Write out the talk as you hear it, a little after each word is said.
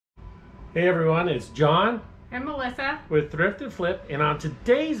Hey everyone, it's John and Melissa with Thrifted Flip, and on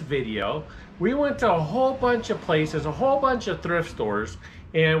today's video we went to a whole bunch of places, a whole bunch of thrift stores,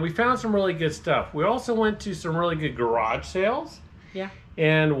 and we found some really good stuff. We also went to some really good garage sales. Yeah.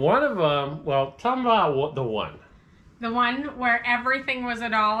 And one of them, well, tell them about the one. The one where everything was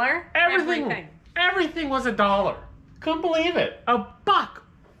 $1. Everything was $1. Couldn't believe it. $1. $1.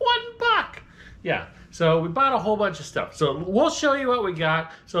 Yeah. So we bought a whole bunch of stuff. So we'll show you what we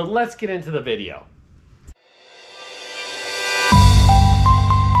got. So let's get into the video.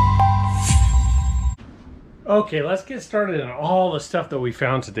 Okay, let's get started on all the stuff that we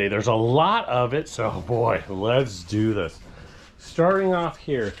found today. There's a lot of it, so boy, let's do this. Starting off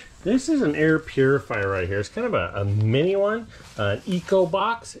here, this is an air purifier right here. It's kind of a mini one, an eco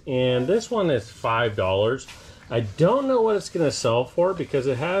box, and this one is $5. I don't know what it's going to sell for because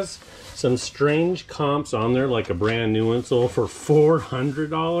it has some strange comps on there, like a brand new one sold for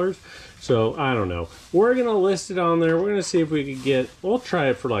 $400. So I don't know. We're going to list it on there. We're going to see if we can get, we'll try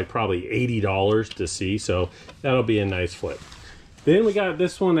it for like probably $80 to see. So that'll be a nice flip. Then we got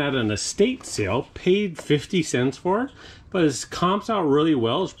this one at an estate sale, paid 50 cents for it, but it comps out really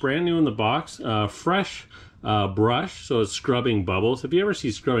well. It's brand new in the box, fresh brush, so it's scrubbing bubbles. If you ever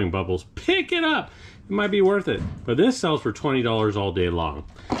see scrubbing bubbles, pick it up. It might be worth it. But this sells for $20 all day long.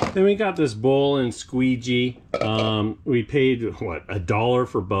 Then we got this bowl and squeegee. We paid, what, $1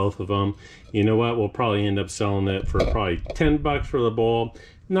 for both of them. You know what? We'll probably end up selling it for probably 10 bucks for the bowl.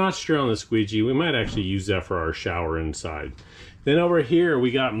 Not sure on the squeegee. We might actually use that for our shower inside. Then over here,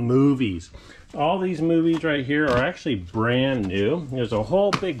 we got movies. All these movies right here are actually brand new. There's a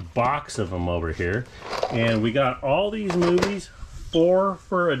whole big box of them over here. And we got all these movies, 4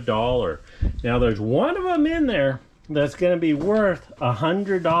 for $1. Now there's one of them in there that's going to be worth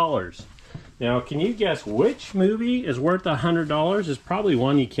 $100. Now, can you guess which movie is worth $100? It's probably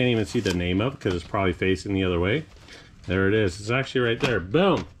one you can't even see the name of because it's probably facing the other way. There it is. It's actually right there.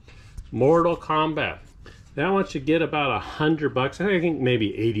 Boom. Mortal Kombat. That one should get about $100. I think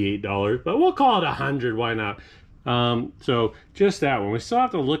maybe $88, but we'll call it $100. Why not? So just that one. We still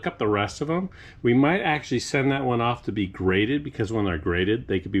have to look up the rest of them. We might actually send that one off to be graded because when they're graded,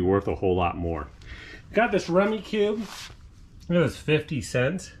 they could be worth a whole lot more. Got this Rummy Cube. It was 50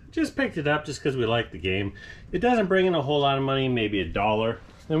 cents. Just picked it up just because we like the game. It doesn't bring in a whole lot of money, maybe $1.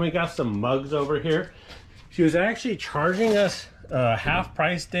 Then we got some mugs over here. She was actually charging us half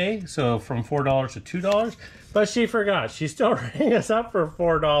price day, so from $4 to $2, but she forgot. She still rang us up for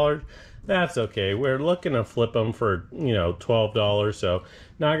 $4. That's okay. We're looking to flip them for, you know, $12, so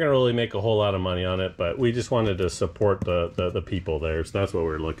not gonna really make a whole lot of money on it, but we just wanted to support the people there, so that's what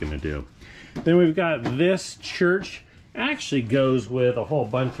we're looking to do. Then we've got this church. Actually goes with a whole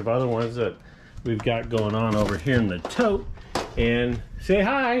bunch of other ones that we've got going on over here in the tote. And say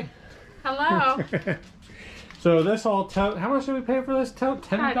hi. Hello. So this whole tote, how much did we pay for this tote?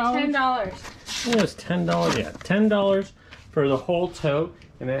 $10? $10. I think it was $10, yeah, $10 for the whole tote.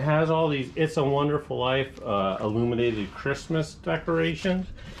 And it has all these It's a Wonderful Life illuminated Christmas decorations.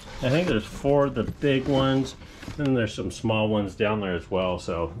 I think there's 4 of the big ones, and there's some small ones down there as well.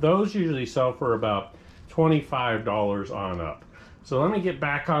 So those usually sell for about $25 on up. So let me get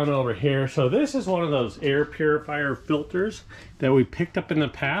back on over here. So this is one of those air purifier filters that we picked up in the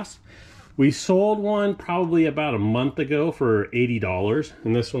past. We sold one probably about a month ago for $80,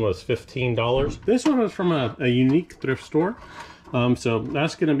 and this one was $15. This one was from a unique thrift store, so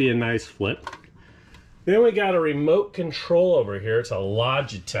that's going to be a nice flip. Then we got a remote control over here. It's a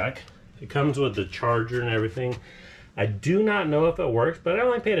Logitech. It comes with the charger and everything. I do not know if it works, but I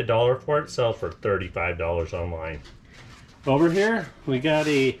only paid $1 for it. It sells for $35 online. Over here, we got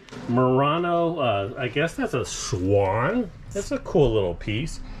a Murano, I guess that's a swan. That's a cool little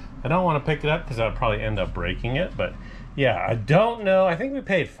piece. I don't want to pick it up because I'll probably end up breaking it, but yeah, I don't know. I think we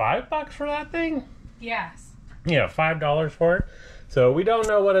paid $5 for that thing. Yes. Yeah, $5 for it. So we don't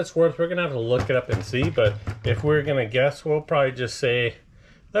know what it's worth. We're gonna have to look it up and see, but if we're gonna guess, we'll probably just say,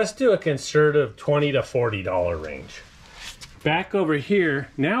 let's do a conservative $20 to $40 range. Back over here,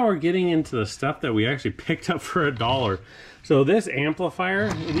 now we're getting into the stuff that we actually picked up for $1. So this amplifier,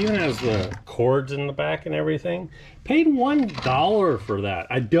 it even has the cords in the back and everything. Paid $1 for that.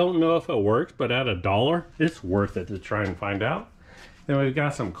 I don't know if it works, but at $1, it's worth it to try and find out. Then we've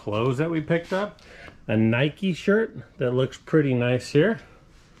got some clothes that we picked up. A Nike shirt that looks pretty nice here.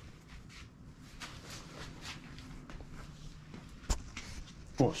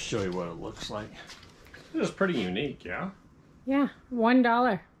 We'll show you what it looks like. This is pretty unique, yeah? Yeah,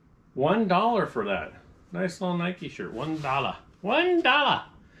 $1. $1 for that. Nice little Nike shirt. $1. $1.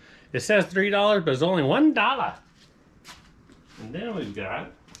 It says $3, but it's only $1. And then we've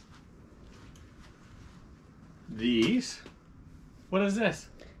got these. What is this?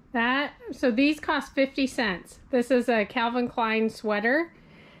 So these cost 50 cents. This is a Calvin Klein sweater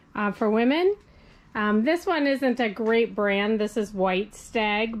for women. This one isn't a great brand. This is White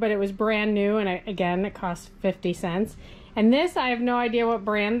Stag, but it was brand new, and again, it cost 50 cents. And this, I have no idea what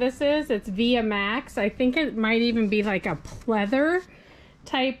brand this is. It's Via Max. I think it might even be like a pleather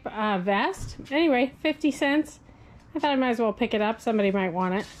type vest. Anyway, 50 cents. I thought I might as well pick it up. Somebody might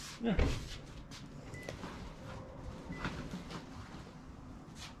want it. Yeah.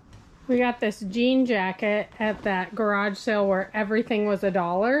 We got this jean jacket at that garage sale where everything was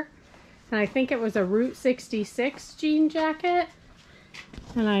 $1. And I think it was a Route 66 jean jacket.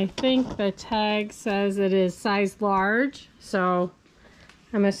 And I think the tag says it is size large. So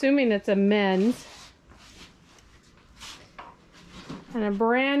I'm assuming it's a men's. And a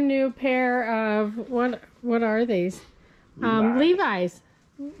brand new pair of, what are these? Levi's.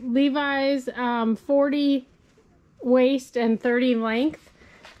 Levi's 40 waist and 30 length.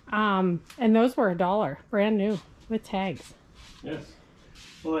 And those were $1, brand new, with tags. Yes.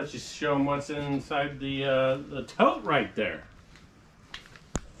 Well, let's just show them what's inside the tote right there.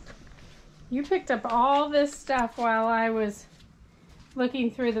 You picked up all this stuff while I was looking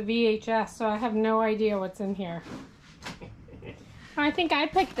through the VHS, so I have no idea what's in here. I think I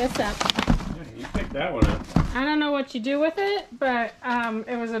picked this up. Yeah, you picked that one up. I don't know what you do with it, but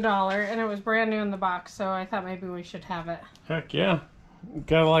it was $1, and it was brand new in the box, so I thought maybe we should have it. Heck yeah.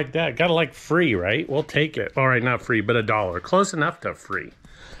 Gotta like that. Gotta like free, right? We'll take it. All right, not free, but $1. Close enough to free.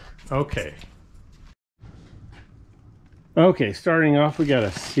 Okay. Okay, starting off, we got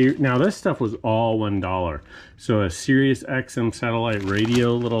now this stuff was all $1. So a Sirius XM satellite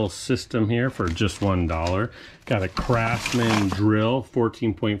radio little system here for just $1. Got a Craftsman drill,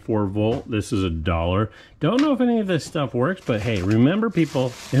 14.4 volt. This is $1. Don't know if any of this stuff works, but hey, remember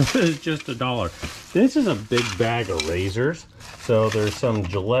people, it was just $1. This is a big bag of razors. So there's some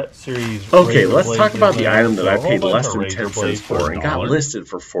Gillette series. Okay, let's talk about the item that I paid less than 10 cents for and got listed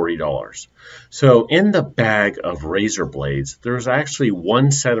for $40. So in the bag of razor blades, there's actually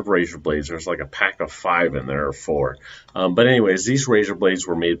one set of razor blades. There's like a pack of 5 in there, or 4. But anyways, these razor blades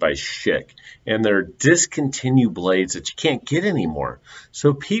were made by Schick, and they're discontinued blades that you can't get anymore.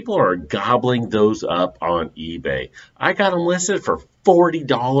 So people are gobbling those up on eBay. I got them listed for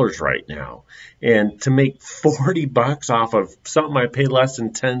 $40 right now. And to make 40 bucks off of something I paid less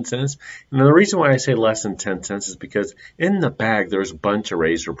than 10 cents. And the reason why I say less than 10 cents is because in the bag there's a bunch of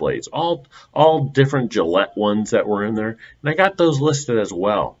razor blades, all different Gillette ones that were in there. And I got those listed as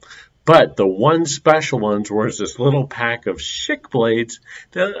well. But the one special ones was this little pack of Schick blades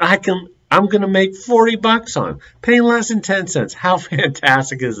that I'm going to make 40 bucks on, paying less than 10 cents. How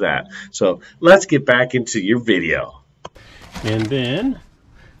fantastic is that? So let's get back into your video. And then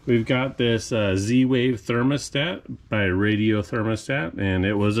we've got this Z-Wave thermostat by Radio Thermostat, and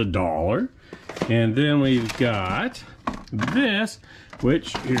it was $1. And then we've got this,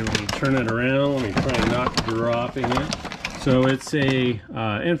 which, here, let me turn it around. Let me try not dropping it. So it's a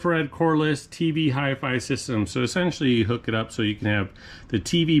infrared cordless TV hi-fi system. So essentially you hook it up so you can have the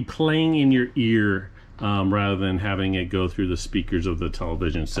TV playing in your ear rather than having it go through the speakers of the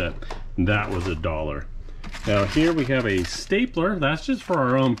television set. And that was $1. Now here we have a stapler. That's just for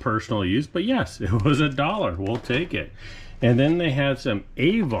our own personal use, but yes, it was $1. We'll take it. And then they had some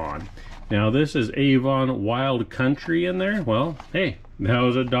Avon. Now this is Avon Wild Country in there. Well, hey, that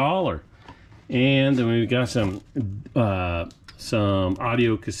was $1. And then we've got some audio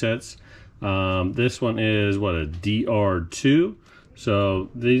cassettes. This one is what, a DR2. So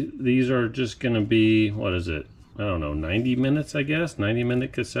these are just going to be, what is it? I don't know, 90 minutes, I guess,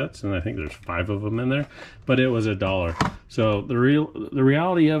 90-minute cassettes, and I think there's 5 of them in there, but it was $1. So the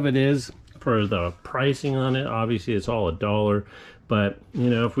reality of it is, for the pricing on it, obviously it's all $1, but you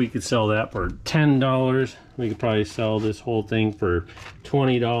know, if we could sell that for $10, we could probably sell this whole thing for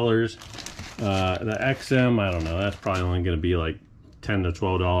 $20. The XM, I don't know, that's probably only going to be like $10 to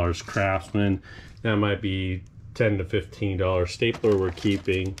 $12. Craftsman, that might be $10 to $15. Stapler we're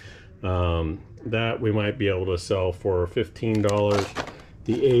keeping. That we might be able to sell for $15.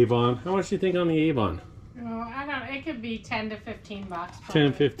 The Avon, how much do you think on the Avon? Oh, I don't know, it could be 10 to 15 bucks. Probably.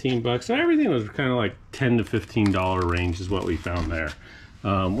 10 to 15 bucks. So everything was kind of like $10 to $15 range is what we found there.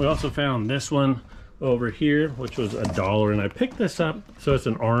 We also found this one over here, which was $1, and I picked this up, so it's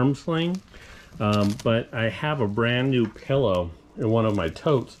an arm sling, but I have a brand new pillow in one of my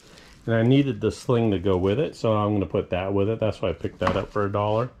totes, and I needed the sling to go with it, so I'm going to put that with it. That's why I picked that up for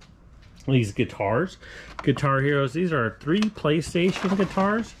 $1. These guitars, Guitar Heroes, these are 3 PlayStation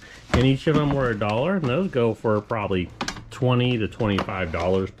guitars, and each of them were $1, and those go for probably $20 to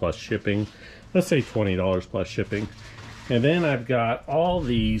 $25 plus shipping. Let's say $20 plus shipping. And then I've got all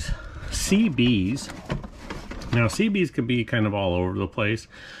these CBs. Now CBs can be kind of all over the place.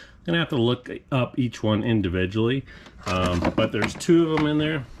 I'm gonna have to look up each one individually, but there's 2 of them in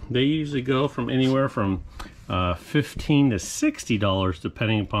there. They usually go from anywhere from $15 to $60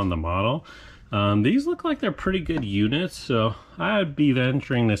 depending upon the model. These look like they're pretty good units, so I'd be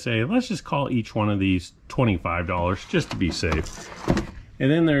venturing to say let's just call each one of these $25 just to be safe. And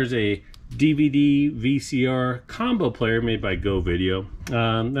then there's a DVD VCR combo player made by Go Video.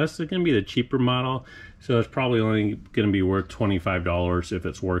 That's going to be the cheaper model, so it's probably only going to be worth $25 if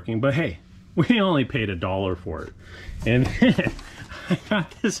it's working. But hey, we only paid $1 for it. And then I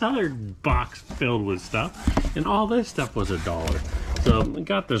got this other box filled with stuff, and all this stuff was $1. So I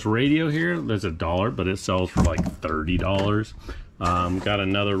got this radio here. There's $1, but it sells for like $30. Got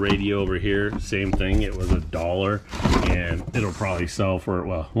another radio over here, same thing, it was $1, and it'll probably sell for,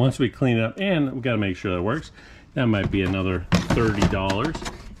 well, once we clean it up, and we got to make sure that it works, that might be another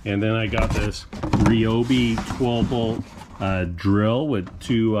 $30. And then I got this Ryobi 12-volt drill with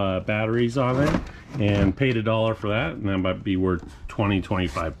 2 batteries on it, and paid $1 for that, and that might be worth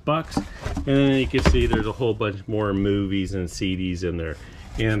 20-25 bucks. And then you can see there's a whole bunch more movies and CDs in there.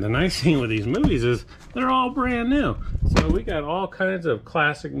 And the nice thing with these movies is they're all brand new. So we got all kinds of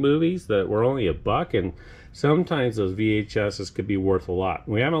classic movies that were only $1, and sometimes those VHSs could be worth a lot.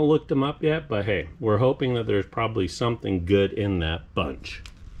 We haven't looked them up yet, but hey, we're hoping that there's probably something good in that bunch.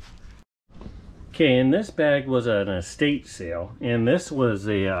 Okay, and this bag was an estate sale, and this was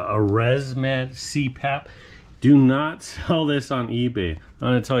a ResMed CPAP. Do not sell this on eBay. I'm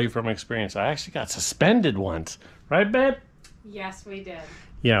going to tell you from experience, I actually got suspended once. Right, babe? Yes, we did.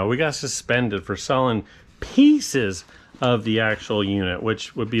 Yeah, we got suspended for selling pieces of the actual unit,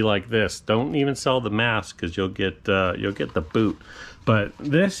 which would be like this. Don't even sell the mask because you'll get the boot. But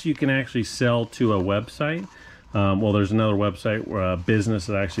this you can actually sell to a website. Well, there's another website where a business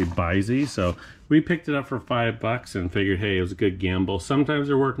that actually buys these. So we picked it up for $5 and figured, hey, it was a good gamble. Sometimes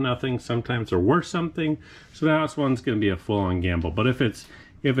they're worth nothing. Sometimes they're worth something. So now this one's going to be a full-on gamble. But if it's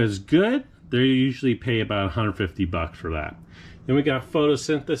good, they usually pay about $150 for that. Then we got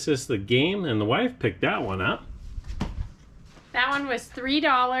Photosynthesis the game, and the wife picked that one up. That one was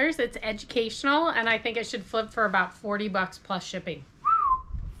 $3. It's educational, and I think it should flip for about $40 plus shipping.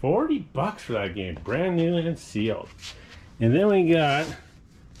 $40 for that game, brand new and sealed. And then we got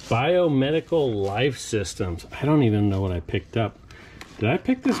Biomedical Life Systems. I don't even know what I picked up. Did I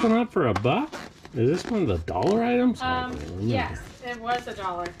pick this one up for $1? Is this one of the dollar items? Yes, it was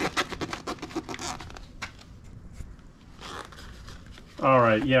 $1. All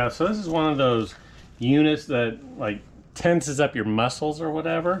right, yeah, so this is one of those units that like tenses up your muscles or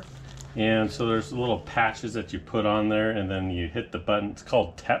whatever. And so there's little patches that you put on there, and then you hit the button. It's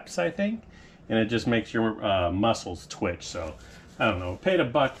called TEPS, I think, and it just makes your muscles twitch. So I don't know, paid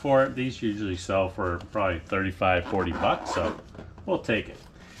 $1 for it. These usually sell for probably 35, 40 bucks, so we'll take it.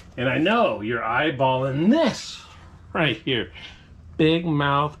 And I know you're eyeballing this right here, Big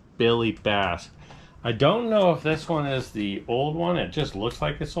Mouth Billy Bass. I don't know if this one is the old one. It just looks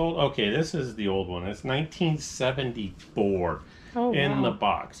like it's old. Okay, this is the old one. It's 1974 in the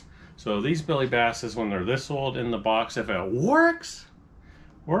box. So these Billy Basses, when they're this old in the box, if it works,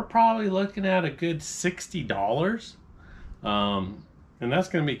 we're probably looking at a good $60. And that's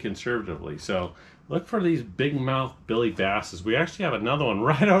going to be conservatively. So look for these big mouth Billy Basses. We actually have another one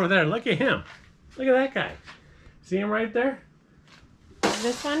right over there. Look at him. Look at that guy. See him right there?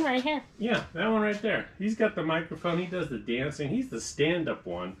 This one right here. Yeah, that one right there. He's got the microphone. He does the dancing. He's the stand-up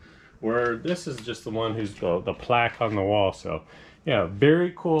one, where this is just the one who's the plaque on the wall. So, yeah,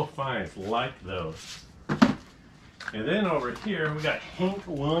 very cool finds like those. And then over here, we got Hank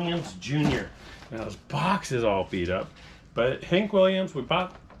Williams Jr. Now, his box is all beat up. But Hank Williams, we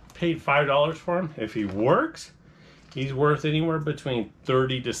paid $5 for him. If he works, he's worth anywhere between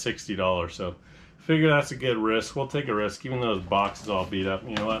 $30 to $60. So, figure that's a good risk. We'll take a risk, even though his box is all beat up.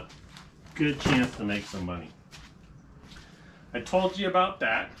 You know what? Good chance to make some money. I told you about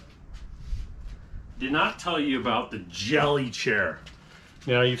that. Did not tell you about the jelly chair.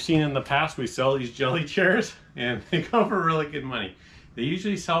 Now, you've seen in the past we sell these jelly chairs, and they go for really good money. They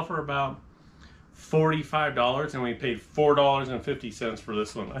usually sell for about $45, and we paid $4.50 for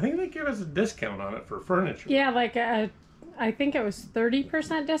this one. I think they give us a discount on it for furniture. Yeah, like I think it was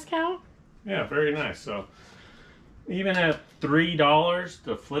 30% discount. Yeah, very nice. So even at $3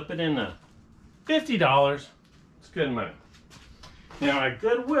 to flip it into $50, it's good money. Now at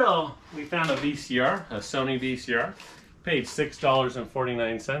Goodwill, we found a VCR, a Sony VCR. Paid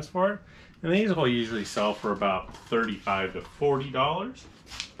 $6.49 for it. And these will usually sell for about $35 to $40.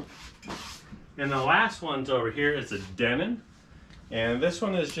 And the last one's over here is a Denon. And this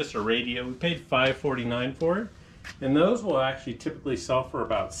one is just a radio. We paid $5.49 for it. And those will actually typically sell for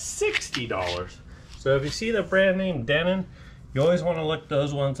about $60. So if you see the brand name Denon, you always want to look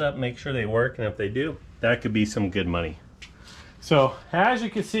those ones up, make sure they work, and if they do, that could be some good money. So as you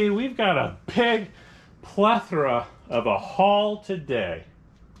can see, we've got a big plethora of a haul today.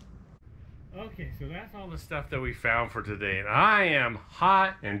 Okay, so that's all the stuff that we found for today, and I am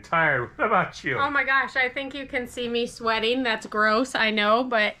hot and tired. What about you? Oh my gosh, I think you can see me sweating. That's gross, I know,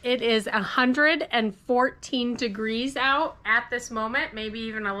 but it is 114 degrees out at this moment, maybe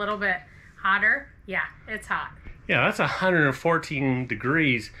even a little bit hotter. Yeah, it's hot. Yeah, that's 114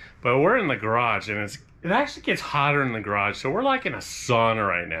 degrees, but we're in the garage, and it actually gets hotter in the garage, so we're like in a sauna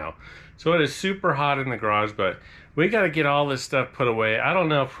right now. So it is super hot in the garage, but we got to get all this stuff put away. I don't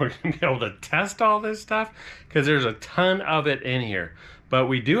know if we're going to be able to test all this stuff because there's a ton of it in here. But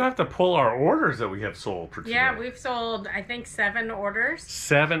we do have to pull our orders that we have sold for today. Yeah, we've sold, I think, 7 orders.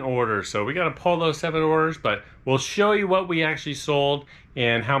 7 orders. So we got to pull those 7 orders, but we'll show you what we actually sold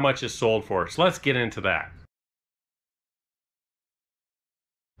and how much is sold for. So let's get into that.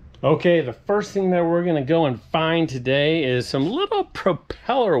 Okay, the first thing that we're going to go and find today is some little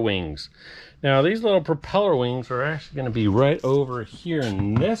propeller wings. Now, these little propeller wings are actually going to be right over here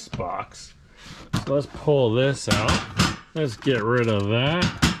in this box. So let's pull this out. Let's get rid of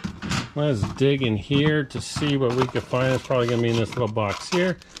that. Let's dig in here to see what we can find. It's probably going to be in this little box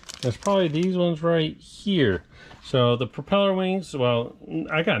here. There's probably these ones right here. So the propeller wings, well,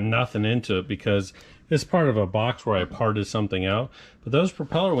 I got nothing into it because it's part of a box where I parted something out. But those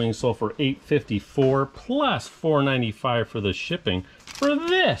propeller wings sold for $8.54 plus $4.95 for the shipping for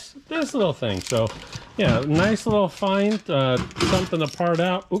this little thing. So yeah, nice little find, something to part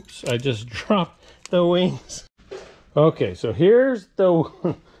out. Oops, I just dropped the wings. Okay, so here's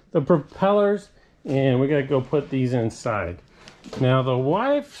the propellers, and we gotta go put these inside. Now the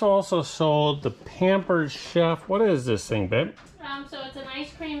wife also sold the Pampered Chef. What is this thing, babe? So it's an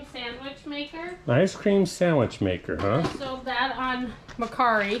ice cream sandwich maker. Ice cream sandwich maker, huh? I sold that on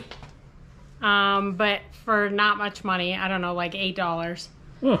Macari, but for not much money. I don't know, like $8.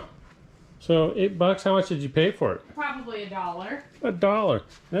 Oh, so $8. How much did you pay for it? Probably $1. $1.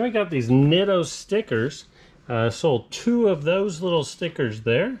 Then we got these Nitto stickers. Sold 2 of those little stickers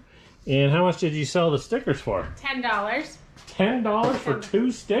there. And how much did you sell the stickers for? $10. $10 for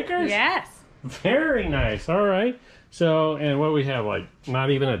 2 stickers? Yes. Very nice. All right. So, and what we have, like, not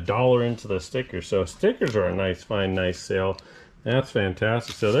even $1 into the stickers. So stickers are a nice find, nice sale. That's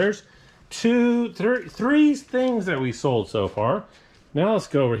fantastic. So there's 3 things that we sold so far. Now let's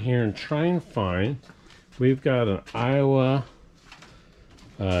go over here and try and find. We've got an Iowa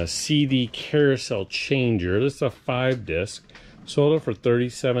CD carousel changer. This is a 5-disc. Sold it for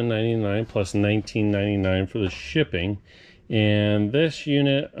 $37.99 plus $19.99 for the shipping. And this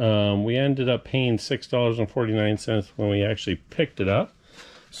unit, we ended up paying $6.49 when we actually picked it up.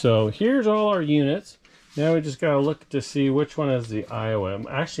 So here's all our units. Now we just got to look to see which one is the Iowa. It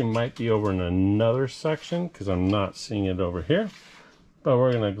actually might be over in another section because I'm not seeing it over here. But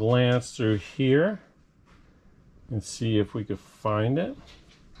we're going to glance through here and see if we could find it.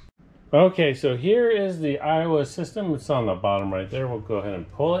 Okay, so here is the Iowa system. It's on the bottom right there. We'll go ahead and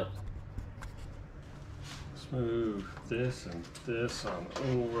pull it. Let's move this and this on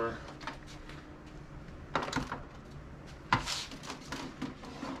over.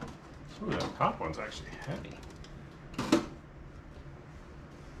 Ooh, that top one's actually heavy.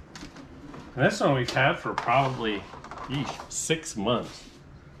 And this one we've had for probably 6 months.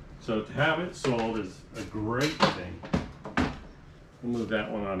 So to have it sold is a great thing. We'll move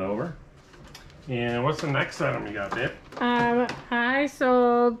that one on over. And what's the next item you got, babe? I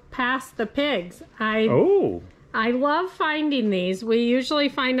sold Past the Pigs. I love finding these. We usually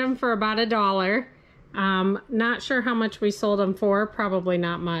find them for about $1. Not sure how much we sold them for. Probably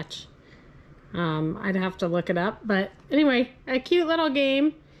not much. I'd have to look it up. But anyway, a cute little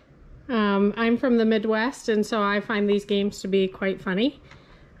game. I'm from the Midwest, and so I find these games to be quite funny.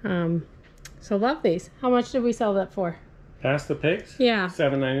 So love these. How much did we sell that for? Past the Pigs? Yeah.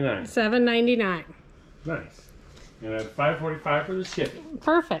 $7.99. $7.99. Nice. And at $5.45 for the shipping.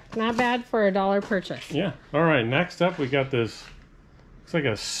 Perfect. Not bad for a $1 purchase. Yeah. All right. Next up, we got this. Looks like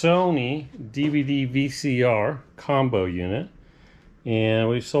a Sony DVD VCR combo unit, and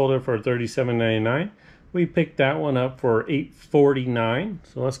we sold it for $37.99. We picked that one up for $8.49.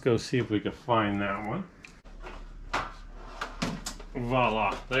 So let's go see if we can find that one.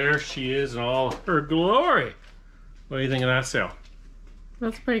 Voila! There she is in all her glory. What do you think of that sale?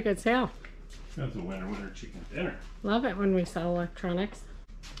 That's a pretty good sale. That's a winner chicken dinner. Love it when we sell electronics.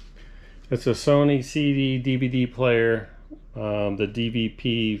 It's a Sony CD DVD player, the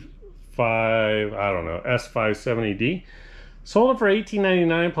DVP 5, I don't know, S570D. Sold it for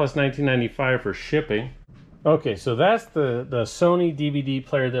 $18.99 plus $19.95 for shipping. Okay, so that's the Sony DVD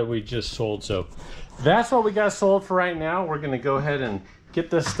player that we just sold. So that's what we got sold for right now. We're gonna go ahead and get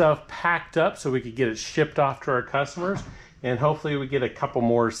this stuff packed up so we could get it shipped off to our customers. And hopefully we get a couple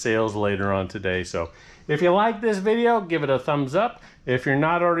more sales later on today. So if you like this video, give it a thumbs up. If you're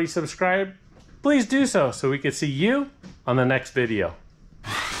not already subscribed, please do so we can see you on the next video.